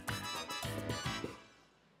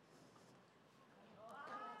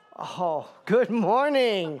Oh, good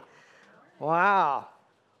morning. Wow.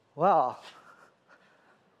 Well,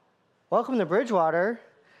 welcome to Bridgewater.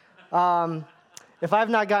 If I've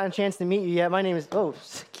not gotten a chance to meet you yet, my name is,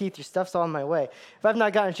 Keith, your stuff's all in my way. If I've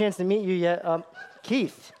not gotten a chance to meet you yet,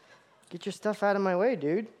 Keith, get your stuff out of my way,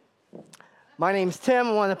 dude. My name's Tim,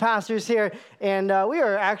 I'm one of the pastors here, and we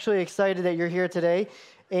are actually excited that you're here today.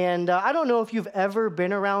 And I don't know if you've ever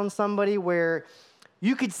been around somebody where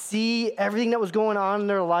you could see everything that was going on in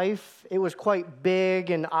their life. It was quite big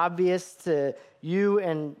and obvious to you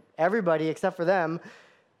and everybody except for them.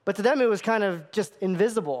 But to them, it was kind of just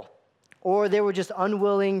invisible. Or they were just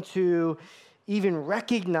unwilling to even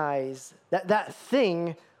recognize that that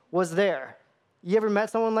thing was there. You ever met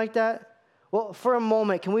someone like that? Well, for a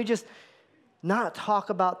moment, can we just not talk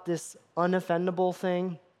about this unoffendable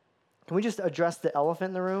thing? Can we just address the elephant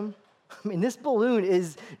in the room? I mean, this balloon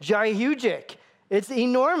is gigantic. It's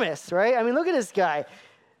enormous, right? I mean, look at this guy.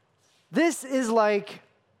 This is like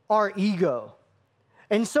our ego.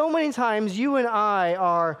 And so many times you and I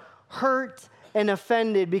are hurt and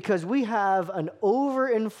offended because we have an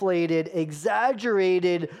overinflated,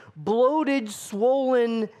 exaggerated, bloated,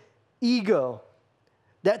 swollen ego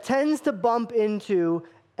that tends to bump into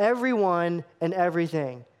everyone and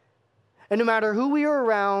everything. And no matter who we are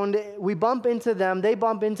around, we bump into them, they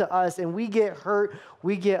bump into us, and we get hurt,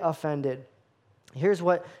 we get offended. Here's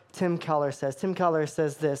what Tim Keller says. Tim Keller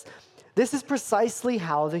says this: this is precisely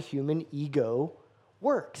how the human ego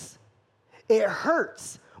works. It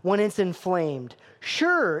hurts when it's inflamed.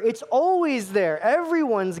 Sure, it's always there.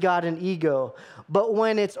 Everyone's got an ego. But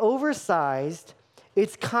when it's oversized,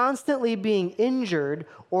 it's constantly being injured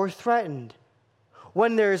or threatened.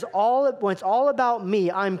 When it's all about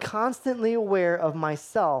me, I'm constantly aware of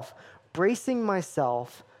myself, bracing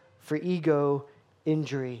myself for ego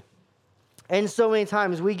injury. And so many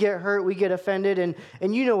times we get hurt, we get offended, and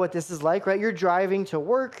you know what this is like, right? You're driving to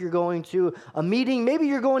work, you're going to a meeting, maybe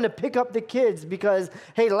you're going to pick up the kids because,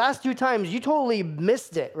 hey, the last 2 times you totally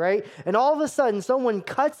missed it, right? And all of a sudden someone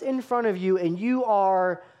cuts in front of you and you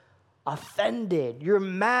are offended, you're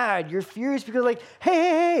mad, you're furious because like,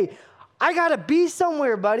 hey, I gotta be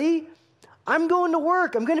somewhere, buddy. I'm going to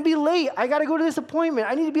work, I'm gonna be late, I gotta go to this appointment,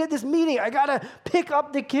 I need to be at this meeting, I gotta pick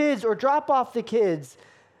up the kids or drop off the kids.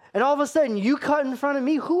 And all of a sudden, you cut in front of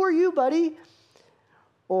me. Who are you, buddy?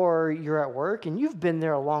 Or you're at work, and you've been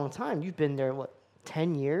there a long time. You've been there,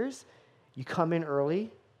 10 years? You come in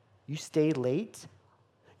early. You stay late.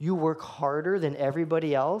 You work harder than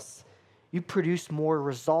everybody else. You produce more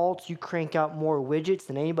results. You crank out more widgets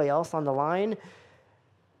than anybody else on the line.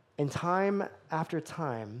 And time after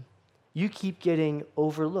time, you keep getting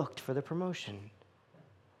overlooked for the promotion.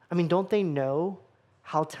 I mean, don't they know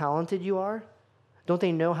how talented you are? Don't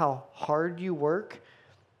they know how hard you work?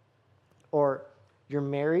 Or you're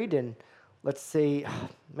married and let's say,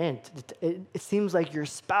 it seems like your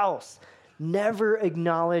spouse never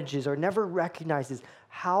acknowledges or never recognizes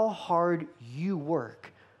how hard you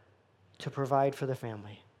work to provide for the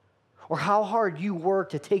family. Or how hard you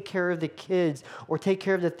work to take care of the kids or take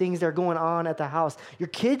care of the things that are going on at the house. Your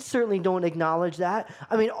kids certainly don't acknowledge that.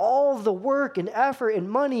 I mean, all of the work and effort and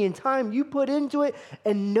money and time you put into it,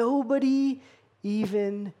 and nobody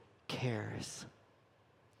even cares.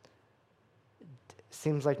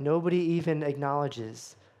 Seems like nobody even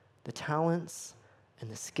acknowledges the talents and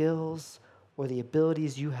the skills or the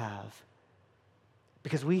abilities you have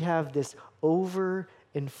because we have this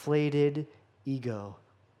overinflated ego.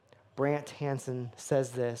 Brant Hansen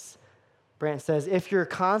says this. Brant says, if you're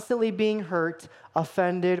constantly being hurt,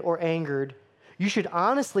 offended, or angered, you should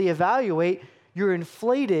honestly evaluate your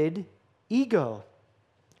inflated ego.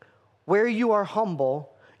 Where you are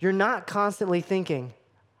humble, you're not constantly thinking,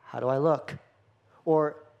 how do I look?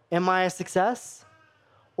 Or am I a success?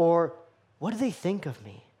 Or what do they think of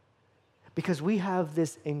me? Because we have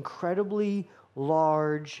this incredibly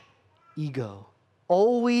large ego,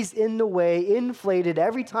 always in the way, inflated.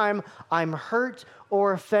 Every time I'm hurt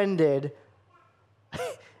or offended,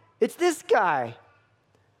 it's this guy,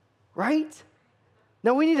 right?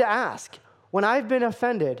 Now we need to ask, when I've been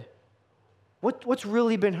offended, what's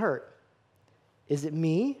really been hurt? Is it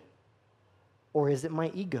me or is it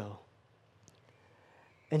my ego?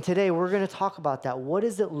 And today we're going to talk about that. What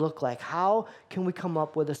does it look like? How can we come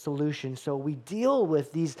up with a solution so we deal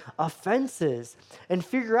with these offenses and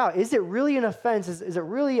figure out, is it really an offense? Is it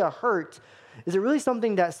really a hurt? Is it really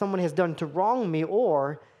something that someone has done to wrong me,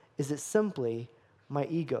 or is it simply my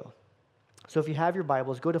ego? So if you have your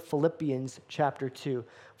Bibles, go to Philippians chapter 2.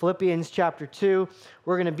 Philippians chapter 2,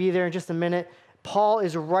 we're going to be there in just a minute. Paul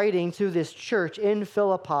is writing to this church in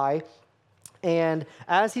Philippi, And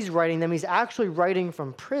as he's writing them, he's actually writing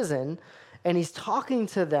from prison, and he's talking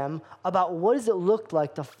to them about what does it look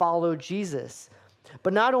like to follow Jesus.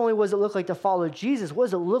 But not only what does it look like to follow Jesus, what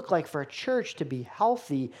does it look like for a church to be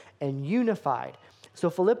healthy and unified? So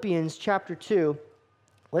Philippians chapter 2,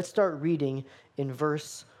 let's start reading in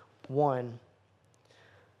verse 1.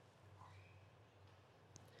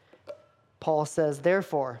 Paul says,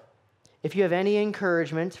 "Therefore, if you have any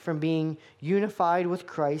encouragement from being unified with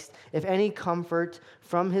Christ, if any comfort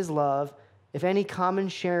from his love, if any common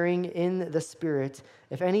sharing in the Spirit,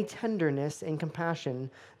 if any tenderness and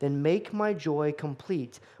compassion, then make my joy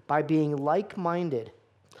complete by being like-minded,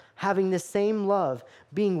 having the same love,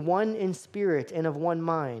 being one in spirit and of one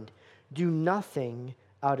mind. Do nothing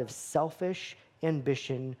out of selfish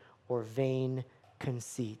ambition or vain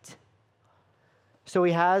conceit." So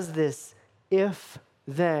he has this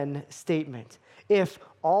if-then statement. If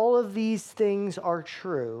all of these things are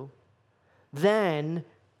true, then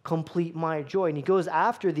complete my joy. And he goes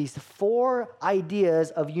after these 4 ideas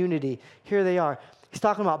of unity. Here they are. He's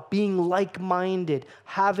talking about being like-minded,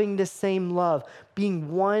 having the same love,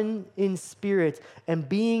 being one in spirit, and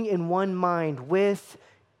being in one mind with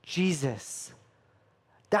Jesus.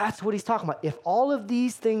 That's what he's talking about. If all of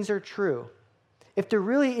these things are true, if there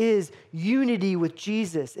really is unity with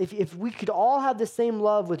Jesus, if we could all have the same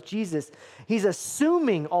love with Jesus, he's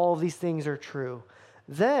assuming all of these things are true.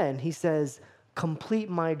 Then he says, complete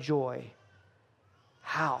my joy.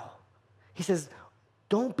 How? He says,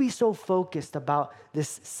 don't be so focused about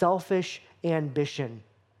this selfish ambition.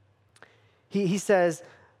 He says,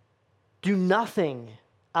 do nothing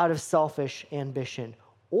out of selfish ambition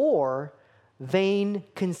or vain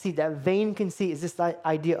conceit. That vain conceit is this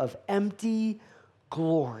idea of empty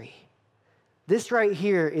glory. This right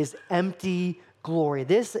here is empty glory.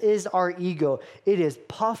 This is our ego. It is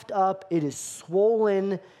puffed up. It is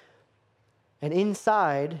swollen. And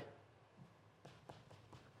inside,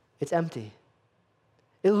 it's empty.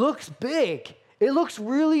 It looks big. It looks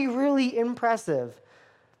really, really impressive.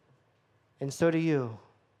 And so do you.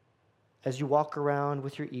 As you walk around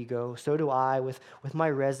with your ego, so do I with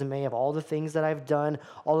my resume of all the things that I've done,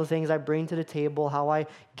 all the things I bring to the table, how I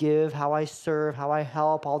give, how I serve, how I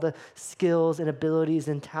help, all the skills and abilities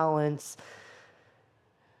and talents.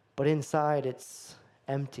 But inside, it's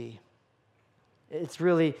empty. It's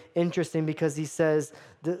really interesting because he says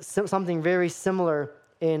something very similar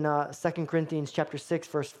in 2 Corinthians chapter 6,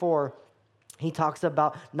 verse 4. He talks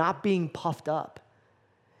about not being puffed up.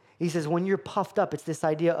 He says when you're puffed up, it's this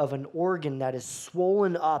idea of an organ that is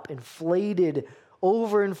swollen up, inflated,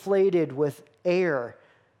 overinflated with air.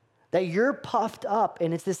 That you're puffed up,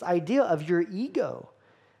 and it's this idea of your ego.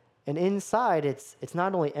 And inside, it's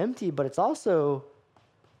not only empty, but it's also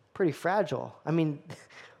pretty fragile. I mean,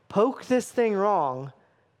 poke this thing wrong,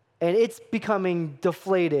 and it's becoming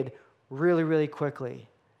deflated really, really quickly.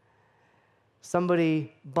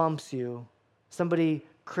 Somebody bumps you. Somebody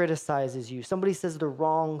criticizes you. Somebody says the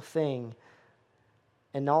wrong thing,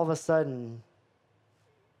 and all of a sudden,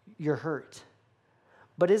 you're hurt.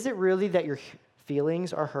 But is it really that your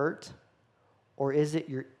feelings are hurt, or is it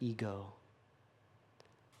your ego?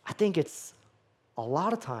 I think it's a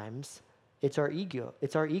lot of times, it's our ego.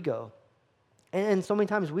 It's our ego. And so many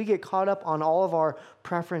times we get caught up on all of our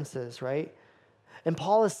preferences, right? And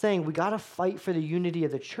Paul is saying we got to fight for the unity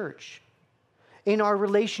of the church. In our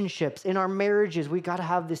relationships, in our marriages, we got to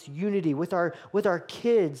have this unity with our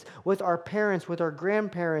kids, with our parents, with our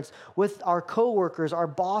grandparents, with our coworkers, our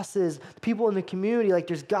bosses, people in the community. Like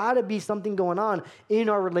there's got to be something going on in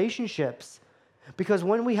our relationships. Because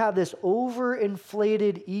when we have this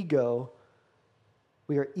overinflated ego,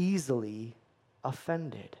 we are easily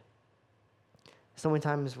offended. So many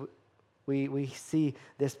times we see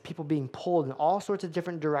this people being pulled in all sorts of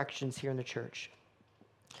different directions here in the church.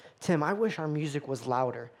 Tim, I wish our music was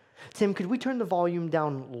louder. Tim, could we turn the volume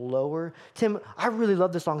down lower? Tim, I really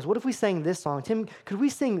love the songs. What if we sang this song? Tim, could we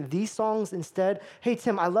sing these songs instead? Hey,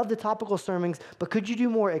 Tim, I love the topical sermons, but could you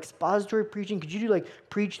do more expository preaching? Could you do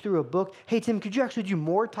preach through a book? Hey, Tim, could you actually do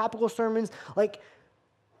more topical sermons?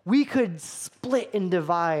 We could split and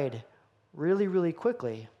divide really, really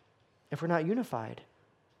quickly if we're not unified.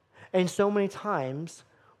 And so many times,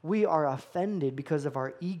 we are offended because of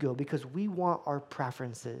our ego, because we want our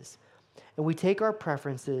preferences. And we take our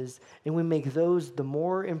preferences and we make those the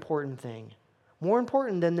more important thing. More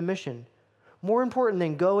important than the mission. More important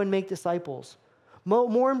than go and make disciples.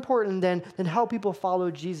 More important than help people follow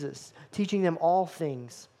Jesus, teaching them all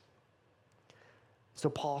things. So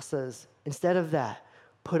Paul says, instead of that,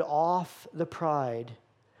 put off the pride,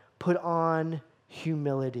 put on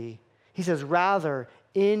humility. He says, rather,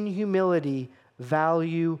 in humility,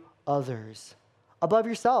 value others above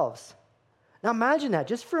yourselves. Now imagine that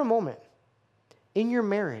just for a moment. In your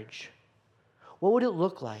marriage, what would it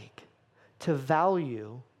look like to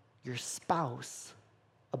value your spouse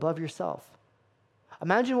above yourself?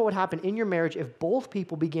 Imagine what would happen in your marriage if both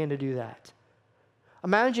people began to do that.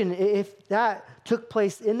 Imagine if that took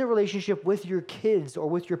place in the relationship with your kids or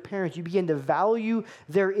with your parents. You begin to value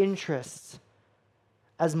their interests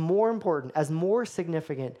as more important, as more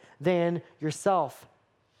significant than yourself.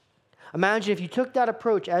 Imagine if you took that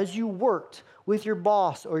approach as you worked with your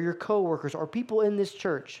boss or your coworkers or people in this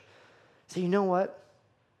church. Say, you know what?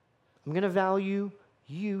 I'm going to value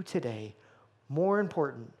you today more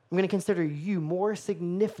important. I'm going to consider you more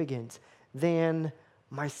significant than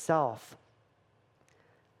myself.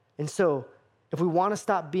 And so, if we want to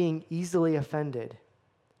stop being easily offended,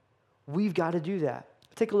 we've got to do that.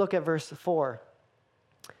 Take a look at verse 4.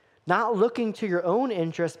 Not looking to your own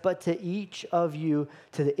interest, but to each of you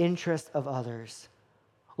to the interest of others.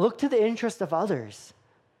 Look to the interest of others.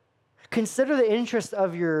 Consider the interest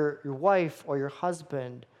of your wife or your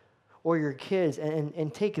husband or your kids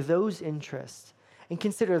and take those interests and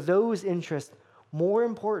consider those interests more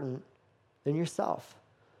important than yourself.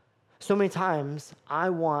 So many times, I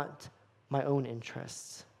want my own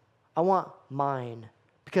interests. I want mine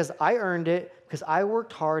because I earned it, because I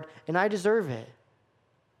worked hard, and I deserve it.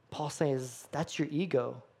 Paul says that's your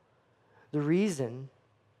ego. The reason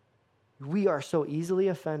we are so easily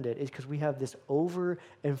offended is because we have this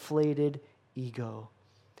overinflated ego.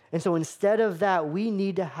 And so instead of that, we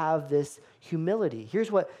need to have this humility.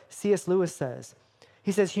 Here's what C.S. Lewis says.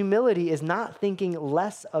 He says, humility is not thinking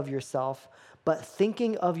less of yourself, but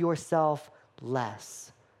thinking of yourself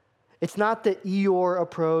less. It's not the Eeyore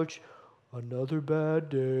approach, another bad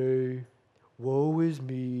day, woe is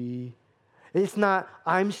me. It's not,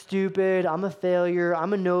 I'm stupid, I'm a failure,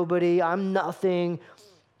 I'm a nobody, I'm nothing.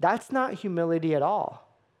 That's not humility at all.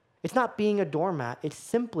 It's not being a doormat. It's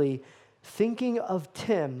simply thinking of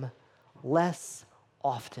Tim less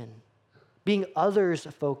often, being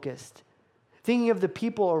others-focused, thinking of the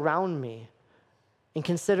people around me, and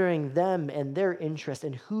considering them and their interests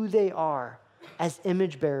and who they are as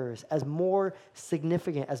image bearers, as more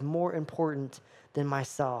significant, as more important than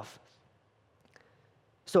myself.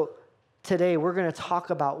 So today we're going to talk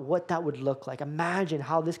about what that would look like. Imagine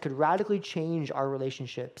how this could radically change our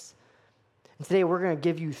relationships. And today we're going to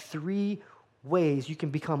give you 3 ways you can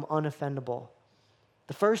become unoffendable.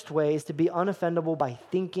 The first way is to be unoffendable by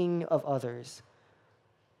thinking of others.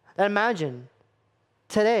 And imagine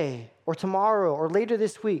today or tomorrow or later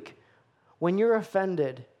this week, when you're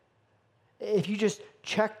offended, if you just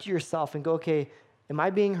check yourself and go, okay, am I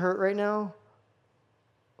being hurt right now?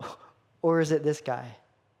 Or is it this guy?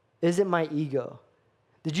 Is it my ego?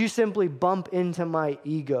 Did you simply bump into my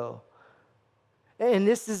ego? And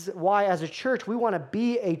this is why, as a church, we want to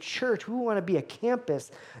be a church. We want to be a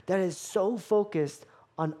campus that is so focused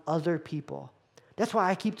on other people. That's why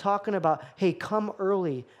I keep talking about, hey, come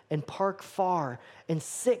early and park far and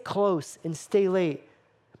sit close and stay late.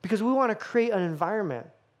 Because we want to create an environment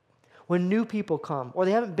when new people come or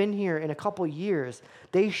they haven't been here in a couple years,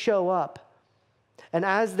 they show up. And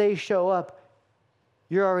as they show up,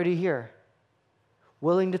 you're already here,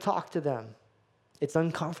 willing to talk to them. It's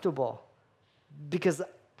uncomfortable because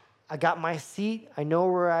I got my seat. I know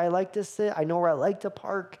where I like to sit. I know where I like to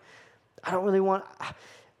park. I don't really want,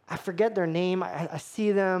 I forget their name. I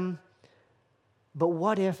see them. But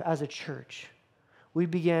what if, as a church, we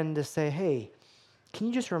begin to say, hey, can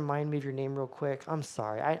you just remind me of your name real quick? I'm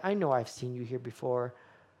sorry. I know I've seen you here before.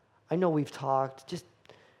 I know we've talked.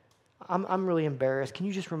 I'm really embarrassed. Can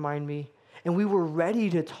you just remind me? And we were ready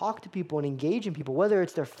to talk to people and engage in people, whether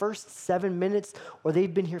it's their first 7 minutes or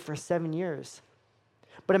they've been here for 7 years.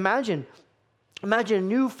 But imagine a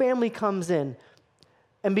new family comes in,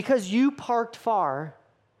 and because you parked far,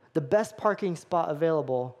 the best parking spot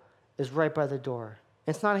available is right by the door.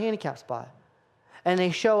 It's not a handicap spot. And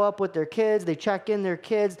they show up with their kids, they check in their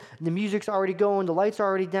kids, the music's already going, the lights are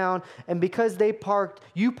already down, and because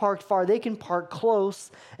you parked far, they can park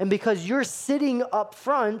close, and because you're sitting up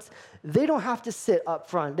front, they don't have to sit up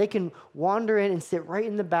front. They can wander in and sit right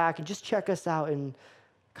in the back and just check us out and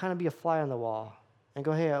kind of be a fly on the wall and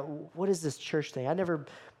go, hey, what is this church thing? I've never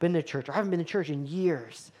been to church. I haven't been to church in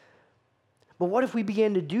years. But what if we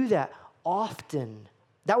began to do that often?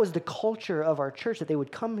 That was the culture of our church, that they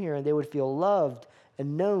would come here and they would feel loved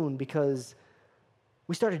and known because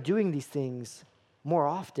we started doing these things more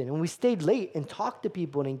often. And we stayed late and talked to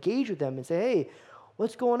people and engaged with them and say, hey,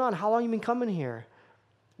 what's going on? How long have you been coming here?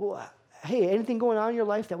 Well, hey, anything going on in your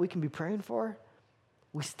life that we can be praying for?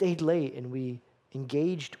 We stayed late and we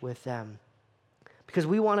engaged with them because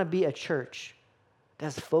we want to be a church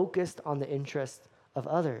that's focused on the interests of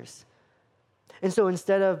others. And so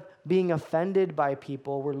instead of being offended by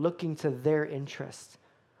people, we're looking to their interests.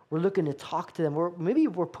 We're looking to talk to them. Maybe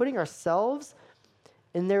we're putting ourselves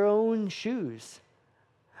in their own shoes.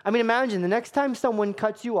 I mean, imagine the next time someone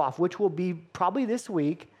cuts you off, which will be probably this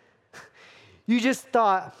week, you just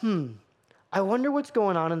thought, I wonder what's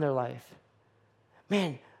going on in their life.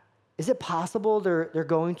 Man, is it possible they're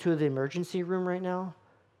going to the emergency room right now?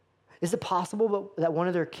 Is it possible that one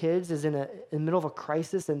of their kids is in the middle of a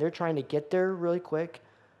crisis and they're trying to get there really quick?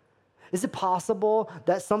 Is it possible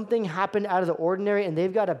that something happened out of the ordinary and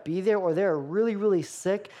they've got to be there, or they're really, really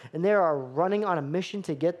sick and they are running on a mission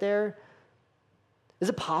to get there? Is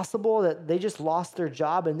it possible that they just lost their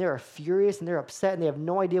job and they're furious and they're upset and they have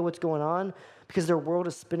no idea what's going on because their world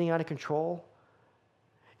is spinning out of control?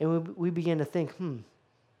 And we begin to think,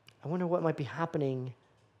 I wonder what might be happening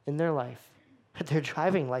in their life that they're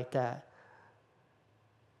driving like that.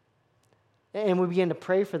 And we begin to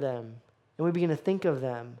pray for them, and we begin to think of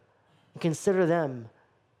them and consider them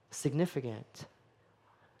significant.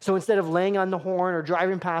 So instead of laying on the horn or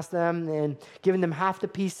driving past them and giving them half the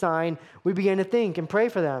peace sign, we begin to think and pray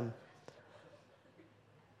for them.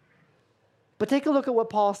 But take a look at what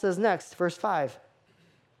Paul says next, verse 5.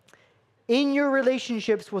 In your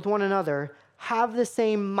relationships with one another, have the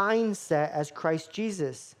same mindset as Christ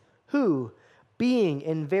Jesus, who, being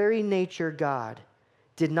in very nature God,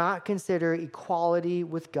 did not consider equality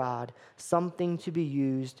with God something to be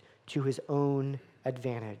used to his own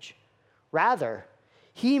advantage. Rather,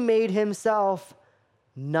 he made himself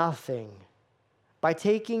nothing by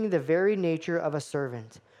taking the very nature of a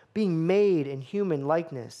servant, being made in human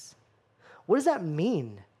likeness. What does that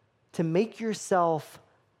mean, to make yourself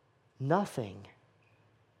nothing?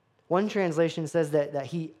 One translation says that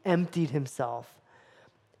he emptied himself.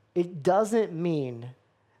 It doesn't mean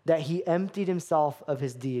that he emptied himself of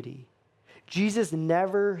his deity. Jesus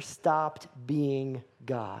never stopped being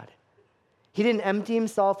God. He didn't empty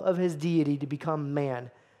himself of his deity to become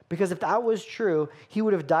man, because if that was true, he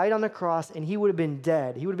would have died on the cross and he would have been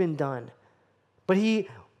dead. He would have been done. But he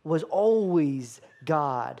was always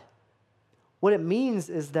God. What it means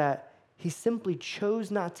is that he simply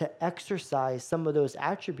chose not to exercise some of those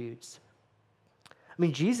attributes. I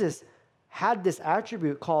mean, Jesus had this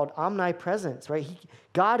attribute called omnipresence, right?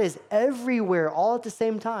 God is everywhere all at the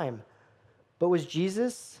same time. But was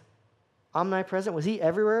Jesus omnipresent? Was he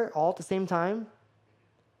everywhere all at the same time?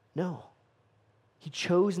 No. He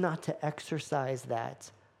chose not to exercise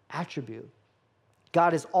that attribute.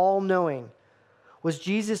 God is all-knowing. Was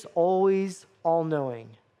Jesus always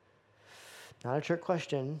all-knowing? Not a trick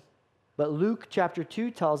question. But Luke chapter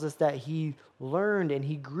 2 tells us that he learned and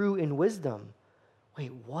he grew in wisdom.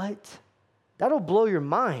 Wait, what? That'll blow your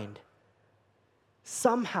mind.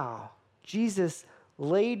 Somehow, Jesus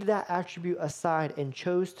laid that attribute aside and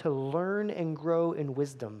chose to learn and grow in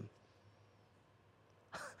wisdom.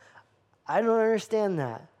 I don't understand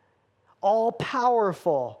that. All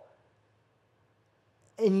powerful.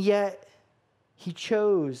 And yet, he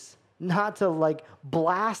chose not to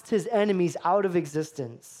blast his enemies out of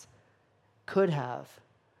existence. Could have.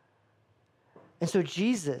 And so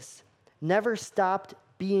Jesus never stopped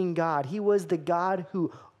being God. He was the God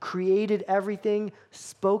who created everything,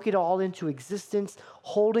 spoke it all into existence,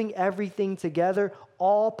 holding everything together,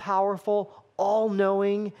 all powerful, all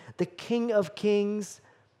knowing, the King of Kings.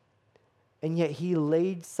 And yet he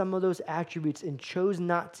laid some of those attributes and chose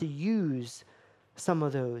not to use some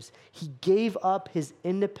of those. He gave up his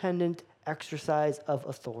independent exercise of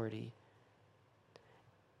authority.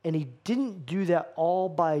 And he didn't do that all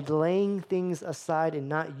by laying things aside and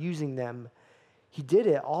not using them. He did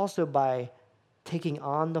it also by taking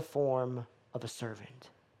on the form of a servant.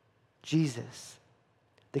 Jesus,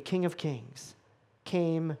 the King of Kings,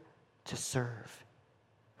 came to serve,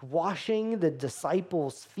 washing the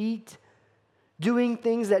disciples' feet, doing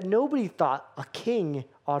things that nobody thought a king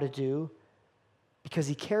ought to do because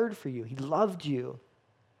he cared for you. He loved you.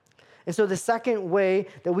 And so the second way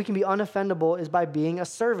that we can be unoffendable is by being a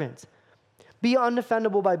servant. Be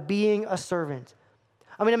unoffendable by being a servant.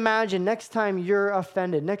 I mean, imagine next time you're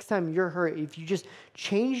offended, next time you're hurt, if you just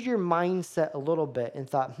changed your mindset a little bit and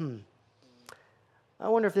thought, I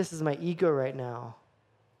wonder if this is my ego right now.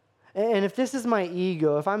 And if this is my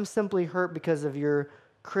ego, if I'm simply hurt because of your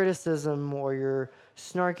criticism or your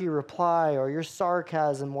snarky reply or your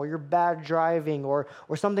sarcasm or your bad driving or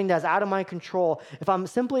something that's out of my control, if I'm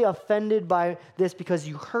simply offended by this because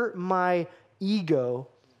you hurt my ego,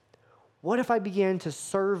 what if I began to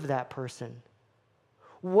serve that person?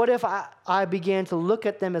 What if I began to look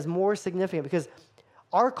at them as more significant? Because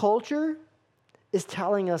our culture is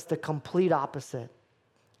telling us the complete opposite.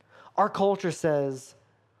 Our culture says,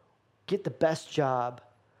 get the best job,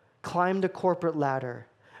 climb the corporate ladder,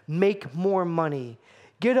 make more money,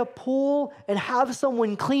 get a pool and have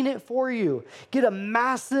someone clean it for you, get a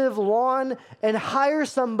massive lawn and hire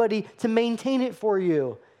somebody to maintain it for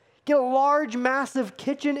you, get a large, massive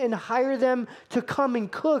kitchen and hire them to come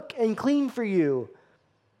and cook and clean for you.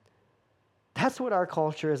 That's what our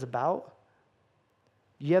culture is about.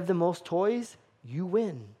 You have the most toys, you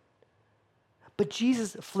win. But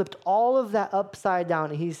Jesus flipped all of that upside down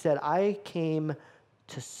and he said, I came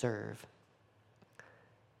to serve.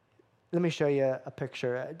 Let me show you a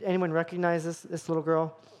picture. Anyone recognize this little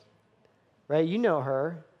girl? Right? You know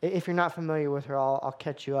her. If you're not familiar with her, I'll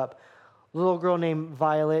catch you up. A little girl named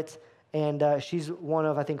Violet, and she's one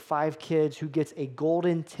of, I think, 5 kids who gets a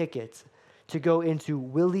golden ticket to go into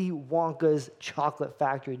Willy Wonka's chocolate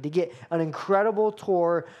factory, to get an incredible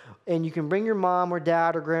tour, and you can bring your mom or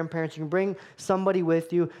dad or grandparents, you can bring somebody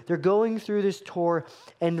with you. They're going through this tour,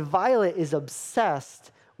 and Violet is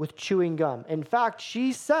obsessed with chewing gum. In fact,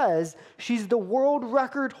 she says she's the world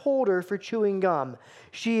record holder for chewing gum.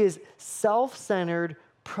 She is self-centered,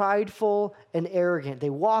 prideful, and arrogant. They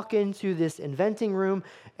walk into this inventing room,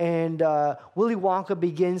 and Willy Wonka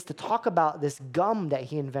begins to talk about this gum that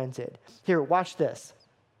he invented. Here, watch this.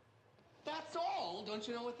 That's all? Don't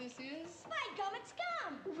you know what this is? My gum, it's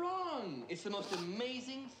gum. Wrong. It's the most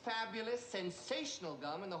amazing, fabulous, sensational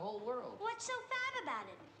gum in the whole world. What's so fab about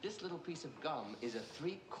it? This little piece of gum is a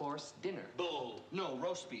 3-course dinner. Bull. No,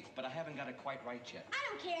 roast beef, but I haven't got it quite right yet. I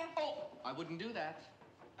don't care. Oh, I wouldn't do that.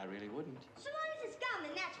 I really wouldn't. So long as it's gum,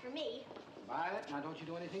 then that's for me. Violet, now don't you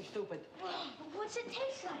do anything stupid. What's it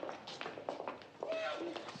taste like?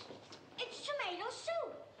 It's tomato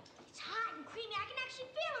soup. It's hot and creamy. I can actually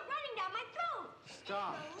feel it running down my throat.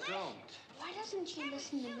 Stop, don't. Why doesn't she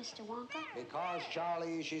listen to Mr. Wonka? Because,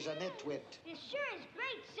 Charlie, she's a nitwit. This sure is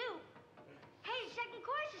great soup. Hey, the second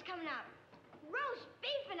course is coming up. Roast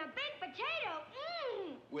beef and a baked potato.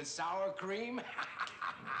 Mmm. With sour cream?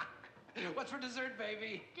 What's for dessert,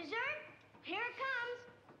 baby? Dessert? Here it comes.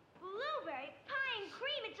 Blueberry pie and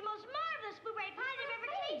cream. It's the most marvelous blueberry pie I've ever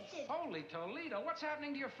tasted. Holy Toledo, what's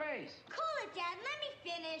happening to your face? Cool it, Dad. Let me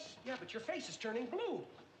finish. Yeah, but your face is turning blue.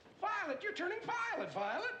 Violet, you're turning violet,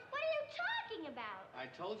 Violet. What are you talking about? I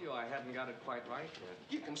told you I hadn't got it quite right yet.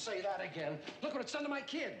 You can say that again. Look what it's done to my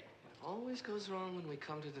kid. Always goes wrong when we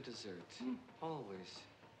come to the dessert. Always.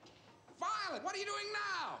 Violet, what are you doing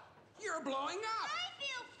now? You're blowing up. I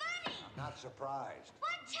feel funny. Not surprised.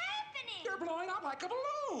 What's happening? You're blowing up like a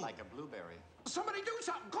balloon. Like a blueberry. Somebody do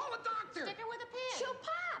something. Call a doctor. Stick her with a pin. She'll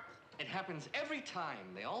pop. It happens every time.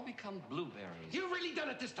 They all become blueberries. You've really done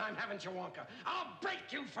it this time, haven't you, Wonka? I'll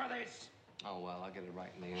break you for this. Oh, well, I'll get it right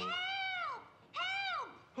in the end. Help! Help!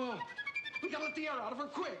 Oh, we gotta let the air out of her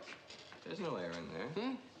quick. There's no air in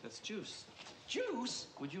there. That's juice. Juice?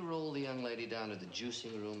 Would you roll the young lady down to the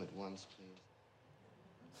juicing room at once,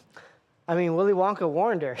 please? I mean, Willy Wonka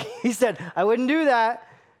warned her. He said, I wouldn't do that.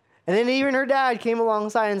 And then even her dad came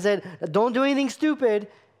alongside and said, don't do anything stupid.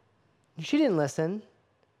 She didn't listen.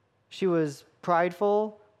 She was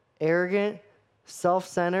prideful, arrogant,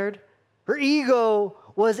 self-centered. Her ego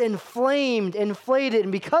was inflamed, inflated,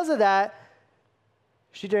 and because of that,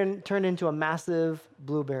 she turned into a massive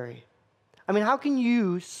blueberry. I mean, how can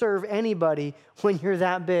you serve anybody when you're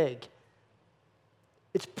that big?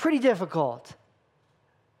 It's pretty difficult.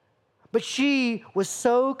 But she was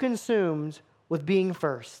so consumed with being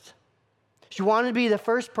first. She wanted to be the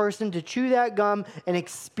first person to chew that gum and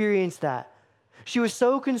experience that. She was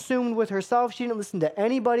so consumed with herself, she didn't listen to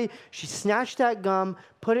anybody. She snatched that gum,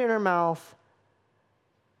 put it in her mouth,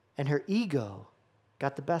 and her ego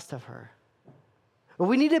got the best of her. But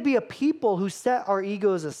we need to be a people who set our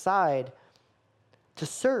egos aside to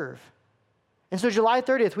serve. And so July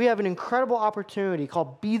 30th, we have an incredible opportunity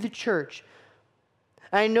called Be the Church.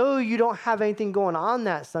 And I know you don't have anything going on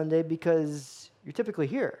that Sunday because you're typically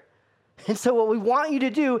here. And so what we want you to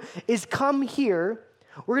do is come here.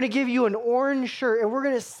 We're going to give you an orange shirt, and we're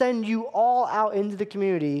going to send you all out into the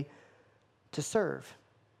community to serve.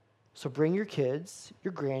 So bring your kids,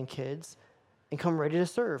 your grandkids, and come ready to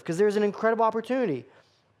serve because there's an incredible opportunity.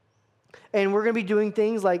 And we're going to be doing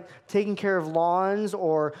things like taking care of lawns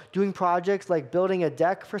or doing projects like building a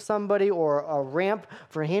deck for somebody or a ramp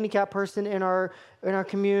for a handicapped person in our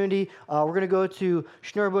community. We're going to go to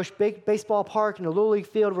Schnurbush Baseball Park in the Little League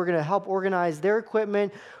field. We're going to help organize their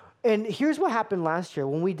equipment. And here's what happened last year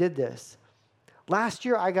when we did this. Last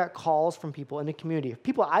year, I got calls from people in the community,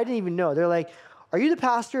 people I didn't even know. They're like, are you the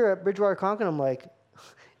pastor at Bridgewater Concord? I'm like,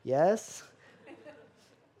 yes.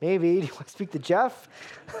 Maybe. Do you want to speak to Jeff?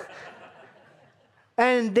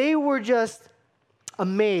 And they were just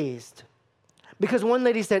amazed. Because one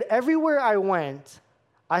lady said, everywhere I went,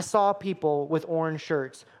 I saw people with orange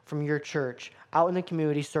shirts from your church out in the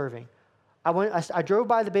community serving. I drove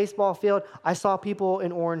by the baseball field. I saw people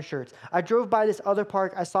in orange shirts. I drove by this other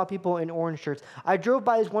park. I saw people in orange shirts. I drove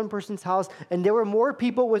by this one person's house, and there were more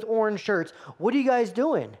people with orange shirts. What are you guys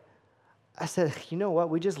doing? I said, you know what?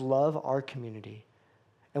 We just love our community,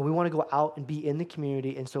 and we want to go out and be in the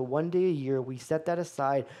community. And so one day a year, we set that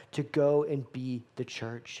aside to go and be the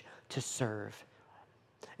church, to serve.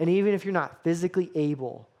 And even if you're not physically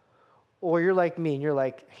able, or you're like me and you're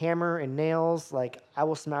like hammer and nails, like I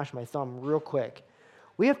will smash my thumb real quick.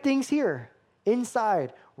 We have things here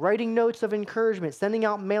inside, writing notes of encouragement, sending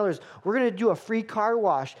out mailers. We're going to do a free car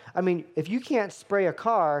wash. I mean, if you can't spray a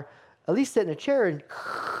car, at least sit in a chair and,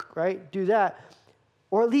 right, do that.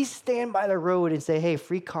 Or at least stand by the road and say, hey,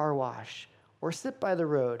 free car wash. Or sit by the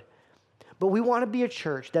road. But we want to be a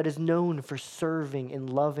church that is known for serving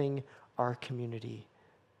and loving our community.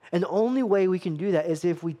 And the only way we can do that is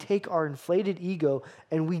if we take our inflated ego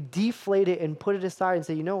and we deflate it and put it aside and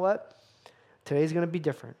say, you know what? Today's going to be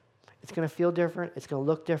different. It's going to feel different. It's going to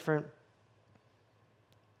look different.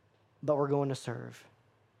 But we're going to serve.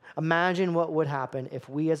 Imagine what would happen if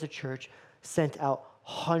we as a church sent out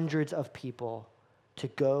hundreds of people to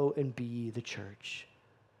go and be the church.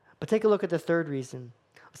 But take a look at the third reason.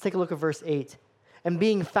 Let's take a look at verse 8. And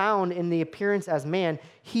being found in the appearance as man,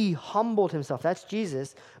 he humbled himself, that's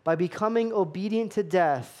Jesus, by becoming obedient to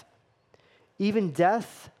death, even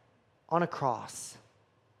death on a cross.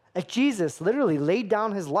 Like Jesus literally laid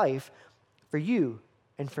down his life for you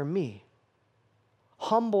and for me.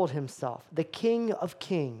 Humbled himself. The King of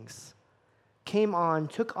Kings came on,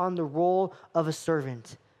 took on the role of a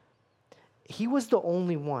servant. He was the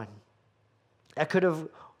only one that could have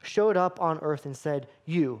showed up on earth and said,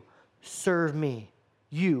 you serve me.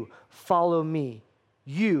 You follow me.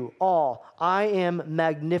 You all. I am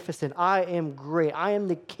magnificent. I am great. I am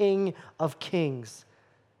the King of Kings.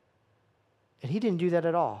 And he didn't do that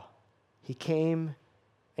at all. He came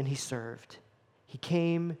and he served. He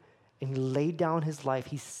came and he laid down his life.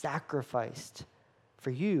 He sacrificed for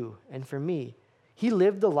you and for me. He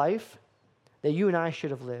lived the life that you and I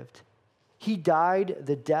should have lived. He died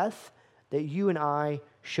the death that you and I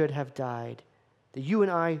should have died, that you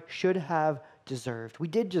and I should have deserved. We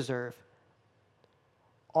did deserve.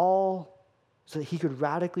 All so that he could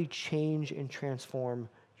radically change and transform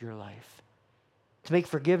your life, to make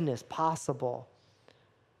forgiveness possible.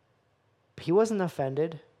 But he wasn't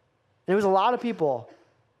offended. And there was a lot of people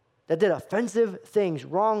that did offensive things,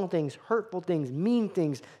 wrong things, hurtful things, mean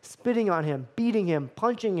things, spitting on him, beating him,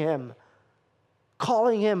 punching him,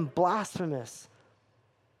 calling him blasphemous,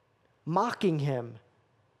 mocking him.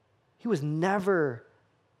 He was never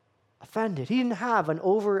offended. He didn't have an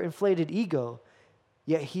overinflated ego,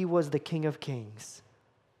 yet he was the King of Kings,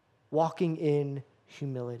 walking in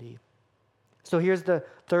humility. So here's the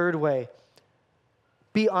third way.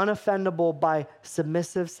 Be unoffendable by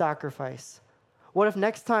submissive sacrifice. What if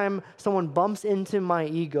next time someone bumps into my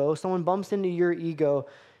ego, someone bumps into your ego,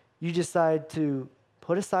 you decide to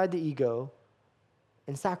put aside the ego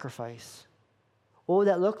and sacrifice? What would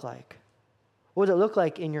that look like? What would it look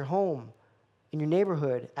like in your home, in your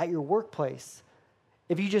neighborhood, at your workplace?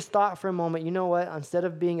 If you just thought for a moment, you know what, instead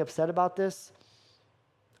of being upset about this,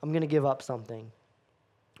 I'm going to give up something.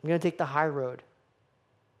 I'm going to take the high road.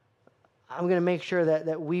 I'm going to make sure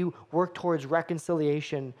that we work towards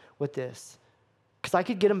reconciliation with this. Because I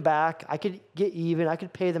could get them back, I could get even, I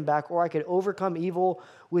could pay them back, or I could overcome evil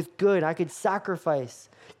with good. I could sacrifice,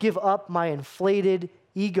 give up my inflated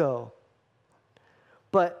ego.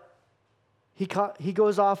 But he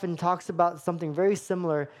goes off and talks about something very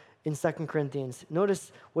similar in 2 Corinthians.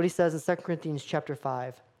 Notice what he says in 2 Corinthians chapter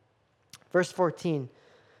 5. Verse 14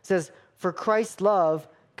 says, for Christ's love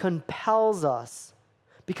compels us,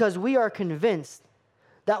 because we are convinced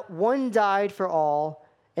that one died for all,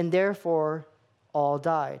 and therefore all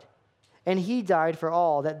died. And he died for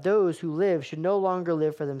all, that those who live should no longer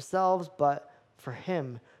live for themselves, but for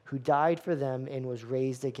him who died for them and was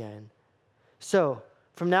raised again. So,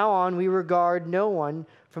 from now on, we regard no one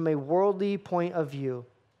from a worldly point of view.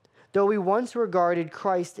 Though we once regarded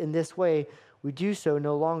Christ in this way, we do so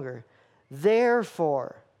no longer.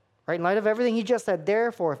 Therefore, right, in light of everything he just said,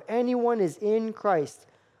 therefore, if anyone is in Christ,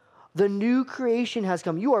 the new creation has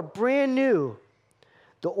come. You are brand new.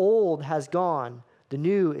 The old has gone. The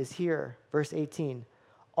new is here. Verse 18.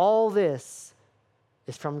 All this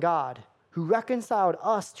is from God, who reconciled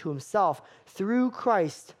us to himself through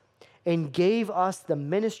Christ and gave us the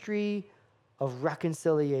ministry of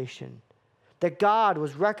reconciliation. that God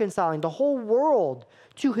was reconciling the whole world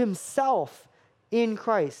to himself in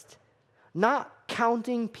Christ, not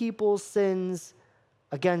counting people's sins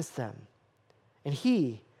against them. And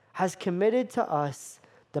he has committed to us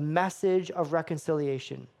the message of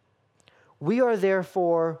reconciliation. We are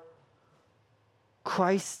therefore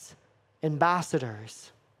Christ's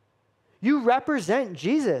ambassadors. You represent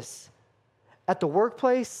Jesus at the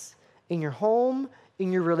workplace, in your home,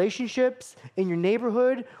 in your relationships, in your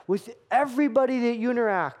neighborhood, with everybody that you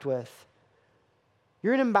interact with.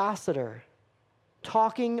 You're an ambassador,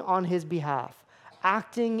 talking on his behalf,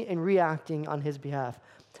 acting and reacting on his behalf.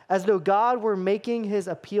 As though God were making his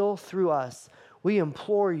appeal through us, we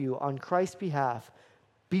implore you on Christ's behalf,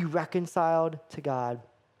 be reconciled to God.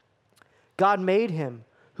 God made him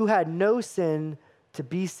who had no sin to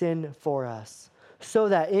be sin for us, so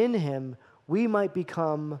that in him we might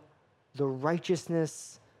become the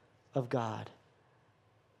righteousness of God.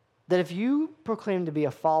 That if you proclaim to be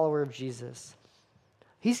a follower of Jesus,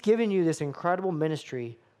 he's given you this incredible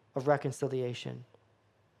ministry of reconciliation.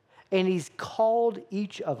 And he's called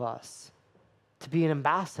each of us to be an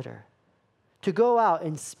ambassador, to go out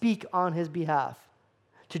and speak on his behalf,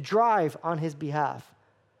 to drive on his behalf,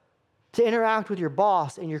 to interact with your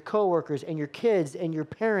boss and your coworkers and your kids and your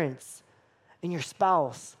parents and your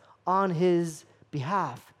spouse on his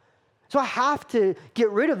behalf. So I have to get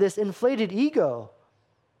rid of this inflated ego.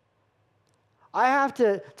 I have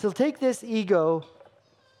to take this ego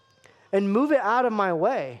and move it out of my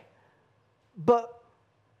way. But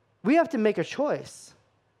we have to make a choice.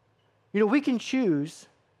 We can choose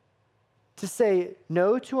to say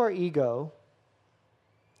no to our ego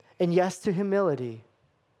and yes to humility.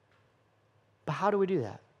 But how do we do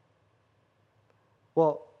that?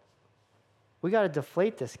 Well, we got to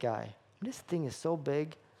deflate this guy. This thing is so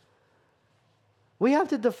big. We have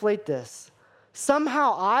to deflate this.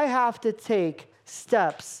 Somehow I have to take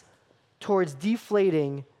steps towards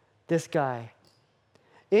deflating this guy.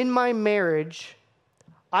 In my marriage,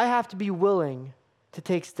 I have to be willing to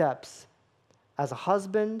take steps as a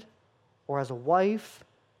husband or as a wife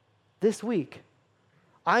this week.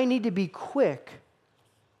 I need to be quick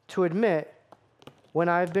to admit when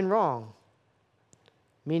I've been wrong,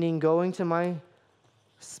 meaning going to my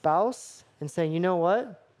spouse and saying, you know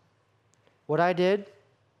what I did,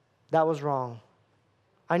 that was wrong.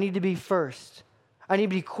 I need to be first. I need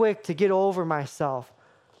to be quick to get over myself.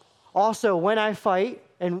 Also, when I fight,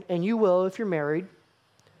 and you will if you're married,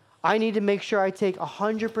 I need to make sure I take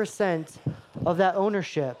 100% of that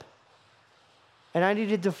ownership. And I need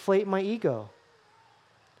to deflate my ego.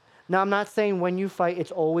 Now, I'm not saying when you fight,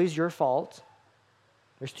 it's always your fault.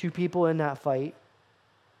 There's two people in that fight.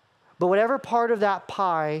 But whatever part of that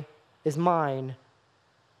pie is mine,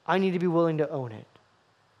 I need to be willing to own it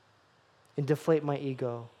and deflate my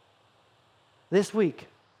ego. This week,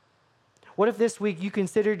 what if this week you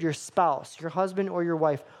considered your spouse, your husband or your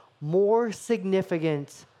wife, more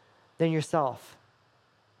significant than yourself?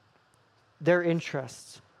 Their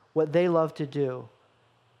interests, what they love to do.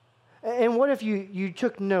 And what if you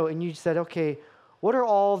took note and you said, okay, what are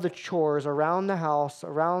all the chores around the house,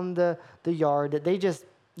 around the yard that they don't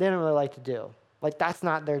really like to do? Like, that's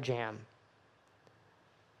not their jam.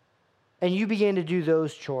 And you began to do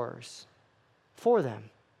those chores for them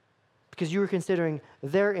because you were considering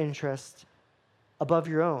their interest above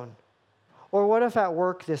your own. Or what if at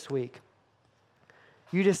work this week,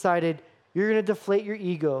 you decided you're going to deflate your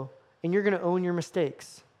ego and you're going to own your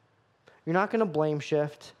mistakes. You're not going to blame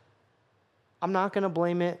shift. I'm not going to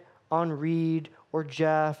blame it on Reed or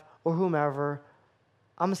Jeff or whomever.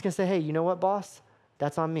 I'm just going to say, hey, you know what, boss?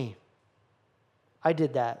 That's on me. I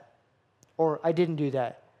did that. Or I didn't do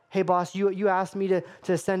that. Hey, boss, you asked me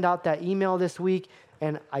to send out that email this week,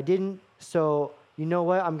 and I didn't. So you know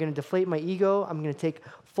what? I'm going to deflate my ego. I'm going to take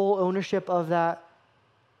full ownership of that,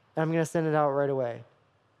 and I'm going to send it out right away.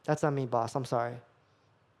 That's on me, boss. I'm sorry.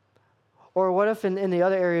 Or what if in the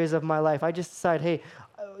other areas of my life, I just decide, hey,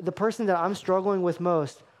 the person that I'm struggling with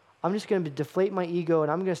most, I'm just going to deflate my ego,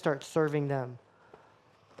 and I'm going to start serving them.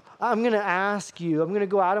 I'm going to ask you, I'm going to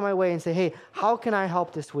go out of my way and say, hey, how can I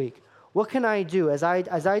help this week? What can I do as I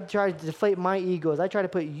try to deflate my ego, as I try to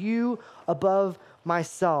put you above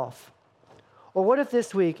myself? Or what if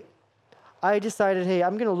this week I decided, hey,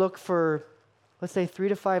 I'm going to look for, let's say, 3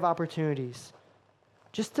 to 5 opportunities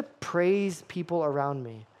just to praise people around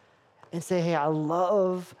me and say, hey, I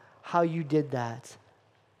love how you did that.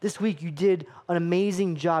 This week you did an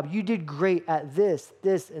amazing job. You did great at this,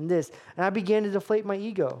 this, and this. And I began to deflate my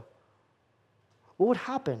ego. What would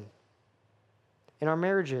happen in our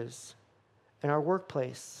marriages, in our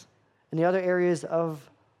workplace, in the other areas of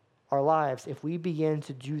our lives if we began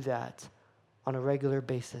to do that on a regular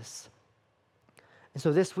basis. And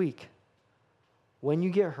so this week, when you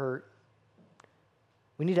get hurt,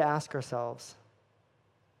 we need to ask ourselves,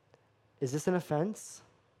 is this an offense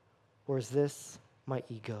or is this my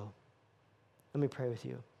ego? Let me pray with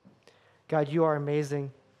you. God, you are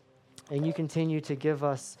amazing, and you continue to give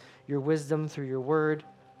us your wisdom through your word.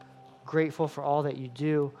 Grateful for all that you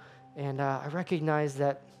do, and I recognize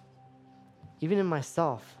that even in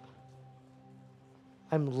myself,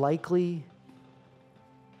 I'm likely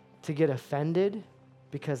to get offended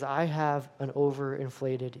because I have an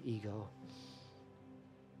overinflated ego.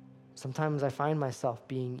 Sometimes I find myself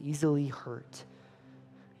being easily hurt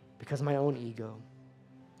because of my own ego.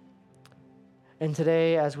 And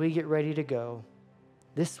today, as we get ready to go,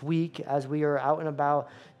 this week, as we are out and about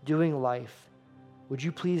doing life, would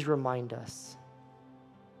you please remind us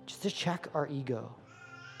just to check our ego,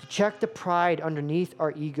 to check the pride underneath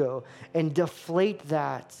our ego and deflate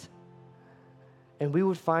that. And we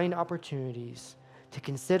would find opportunities to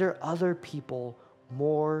consider other people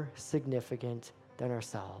more significant than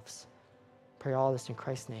ourselves. Pray all this in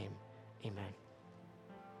Christ's name. Amen.